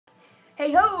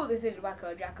Hey ho, this is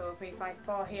Wacko Jacko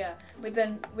 354 here with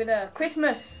a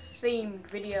Christmas themed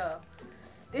video.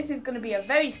 This is going to be a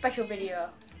very special video.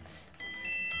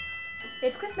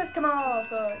 It's Christmas tomorrow,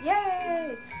 so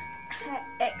yay!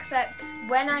 Except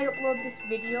when I upload this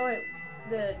video,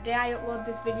 the day I upload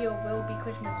this video will be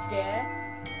Christmas Day.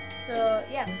 So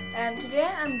yeah, today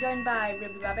I'm joined by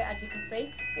Ruby Rabbit, as you can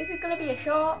see. This is going to be a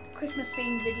short Christmas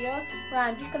themed video where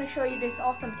I'm just going to show you this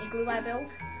awesome igloo I built.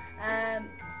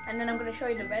 And then I'm going to show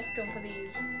you the redstone for these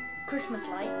Christmas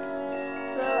lights.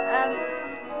 So,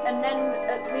 and then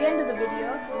at the end of the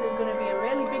video, there's going to be a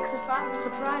really big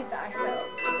surprise that I set up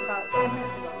about 10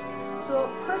 minutes ago. So,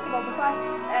 first of all, before I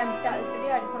start this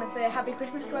video, I just want to say Happy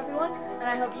Christmas to everyone, and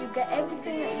I hope you get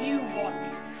everything that you want.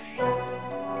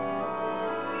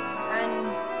 And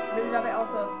Ruby Rabbit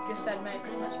also just said Merry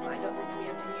Christmas, but I don't think you'll be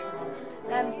able to hear it.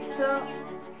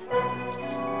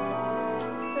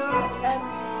 That's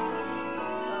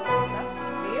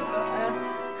weird, but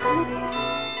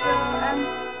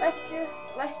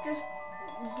let's just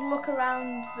look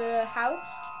around the house,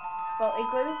 well,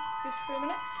 igloo, just for a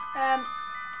minute.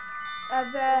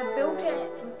 I've built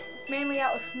it mainly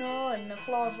out of snow and the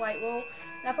floor's white wool,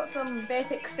 and I put some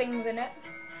basic things in it.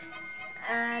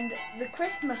 And the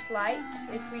Christmas lights,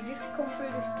 if we just come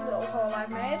through this little hole I've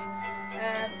made,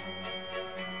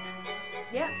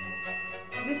 yeah,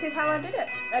 this is how I did it.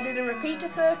 I did a repeater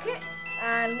circuit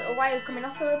and little wires coming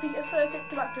off the repeater circuit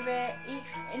to activate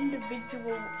each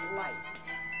individual light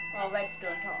or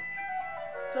redstone torch.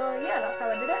 So yeah, that's how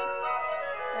I did it.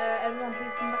 Everyone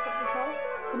please come back up this hole.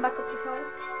 Come back up this hole.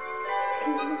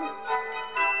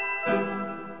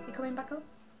 You coming back up?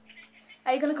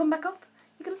 Are you gonna come back up?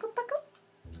 You gonna come back up?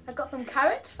 I got some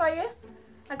carrots for you.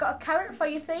 I got a carrot for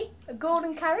you, see? A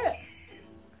golden carrot.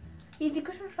 Here's your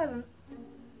Christmas present.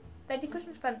 There's your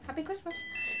Christmas present. Happy Christmas.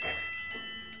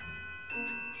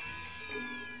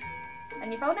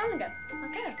 And you fell down again.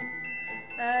 Okay.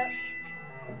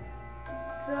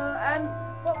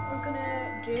 What we're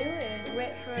gonna do is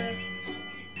wait for.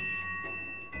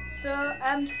 So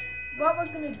what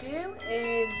we're gonna do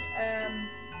is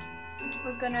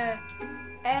we're gonna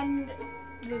end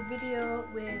the video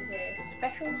with a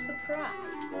special surprise.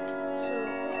 So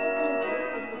what we're gonna do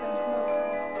is we're gonna come over to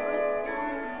the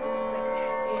which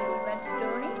is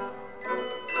redstone,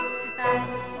 and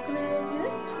we're gonna do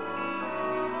this.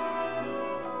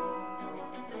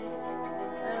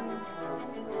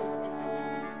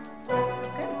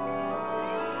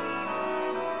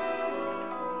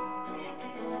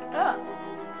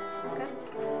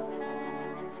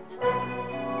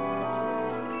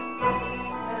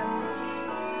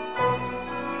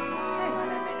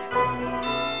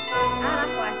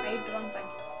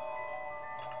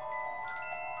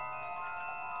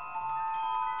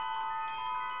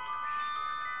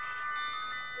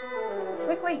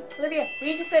 Quickly, Olivia, we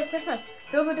need to save Christmas.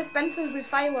 Fill the dispensers with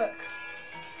fireworks.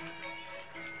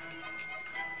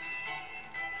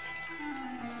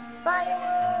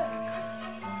 Fireworks!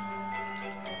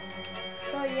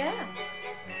 So yeah,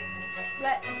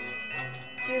 let's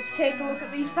just take a look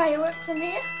at these fireworks from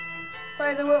here.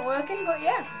 Sorry they weren't working, but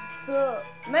yeah. So,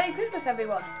 Merry Christmas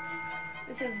everyone.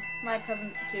 This is my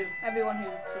present to everyone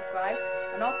who subscribed.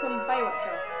 An awesome fireworks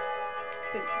show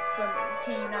from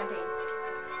TU19.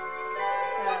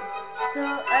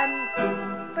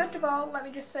 First of all, let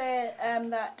me just say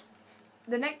that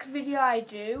the next video I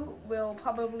do will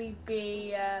probably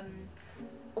be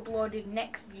uploaded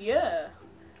next year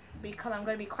because I'm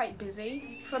going to be quite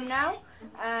busy from now,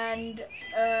 and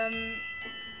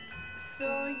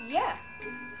so yeah.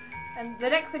 And the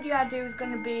next video I do is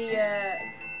going to be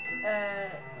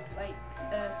like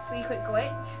a secret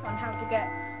glitch on how to get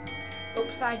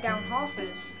upside down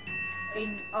horses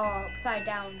or upside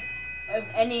down of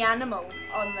any animal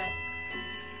on this.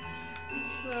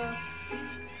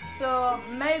 So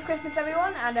Merry Christmas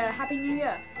everyone, and Happy New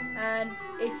Year. And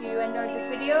if you enjoyed this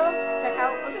video, check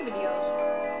out other videos.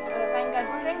 Thank you guys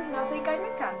for watching, and I'll see you guys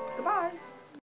next time. Goodbye.